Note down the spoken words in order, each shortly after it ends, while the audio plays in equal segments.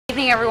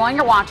evening, everyone.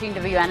 You're watching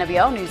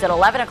WNWO News at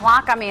 11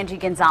 o'clock. I'm Angie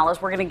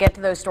Gonzalez. We're going to get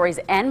to those stories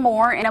and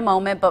more in a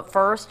moment. But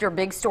first, your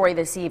big story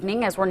this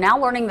evening, as we're now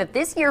learning that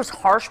this year's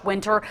harsh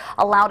winter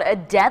allowed a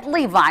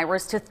deadly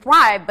virus to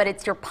thrive. But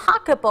it's your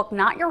pocketbook,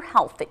 not your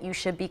health, that you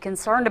should be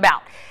concerned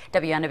about.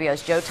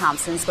 WNWO's Joe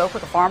Thompson spoke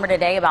with a farmer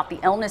today about the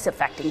illness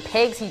affecting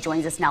pigs. He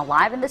joins us now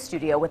live in the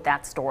studio with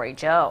that story.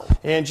 Joe.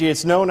 Angie,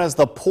 it's known as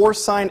the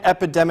porcine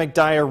epidemic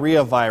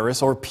diarrhea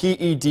virus, or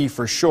PED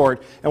for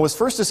short, and was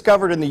first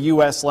discovered in the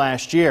U.S.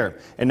 last year.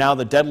 And now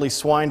the deadly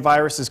swine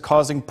virus is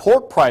causing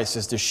pork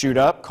prices to shoot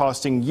up,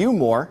 costing you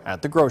more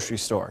at the grocery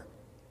store.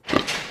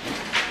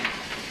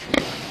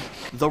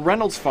 The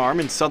Reynolds farm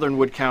in southern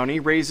Wood County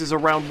raises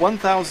around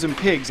 1,000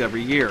 pigs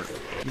every year.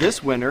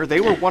 This winter, they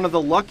were one of the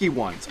lucky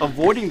ones,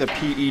 avoiding the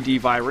PED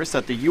virus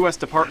that the U.S.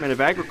 Department of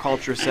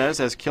Agriculture says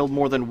has killed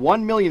more than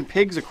 1 million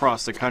pigs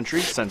across the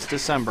country since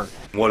December.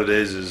 What it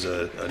is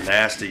a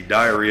nasty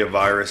diarrhea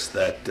virus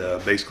that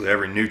basically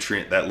every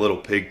nutrient that little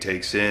pig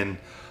takes in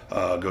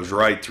goes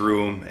right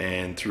through them,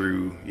 and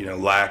through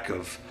lack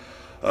of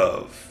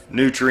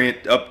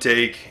nutrient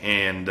uptake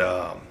and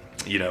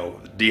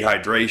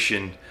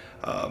dehydration,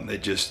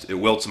 it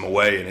wilts them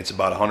away, and it's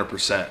about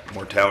 100%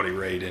 mortality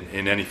rate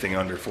in anything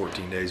under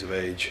 14 days of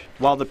age.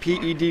 While the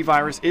PED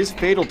virus is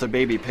fatal to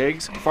baby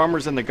pigs,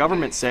 farmers and the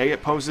government say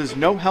it poses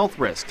no health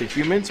risk to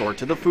humans or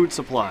to the food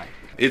supply.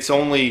 It's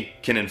only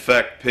can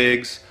infect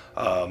pigs.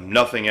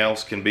 Nothing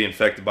else can be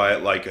infected by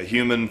it, like a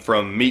human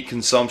from meat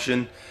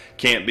consumption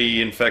can't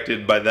be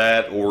infected by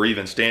that, or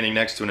even standing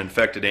next to an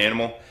infected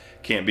animal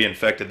can't be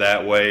infected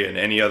that way, and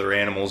any other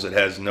animals it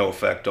has no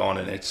effect on,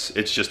 and it's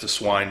just a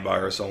swine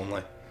virus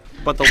only.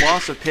 But the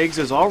loss of pigs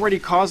is already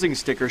causing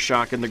sticker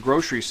shock in the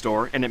grocery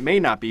store, and it may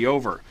not be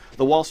over.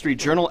 The Wall Street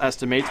Journal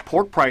estimates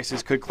pork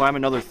prices could climb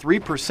another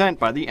 3%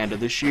 by the end of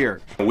this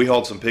year. We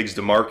hauled some pigs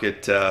to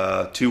market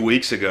 2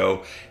 weeks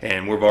ago,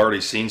 and we've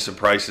already seen some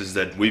prices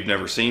that we've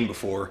never seen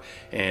before.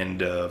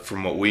 And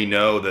from what we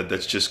know,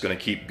 that's just going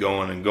to keep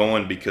going and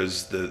going,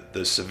 because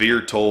the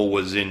severe toll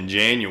was in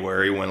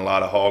January when a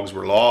lot of hogs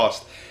were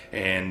lost,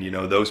 and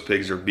those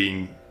pigs are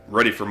being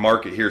ready for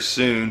market here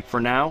soon. For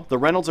now, the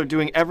Reynolds are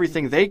doing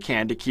everything they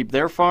can to keep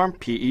their farm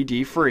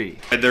PED free.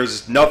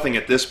 There's nothing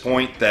at this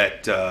point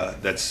that's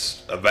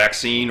a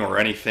vaccine or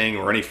anything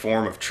or any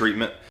form of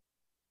treatment.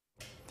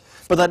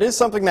 But that is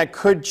something that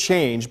could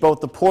change. Both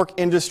the pork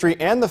industry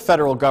and the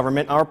federal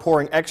government are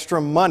pouring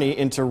extra money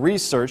into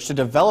research to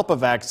develop a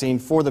vaccine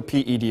for the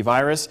PED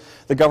virus.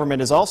 The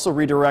government is also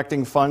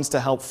redirecting funds to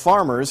help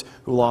farmers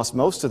who lost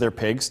most of their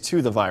pigs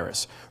to the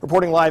virus.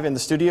 Reporting live in the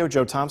studio,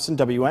 Joe Thompson,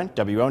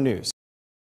 WNWO News.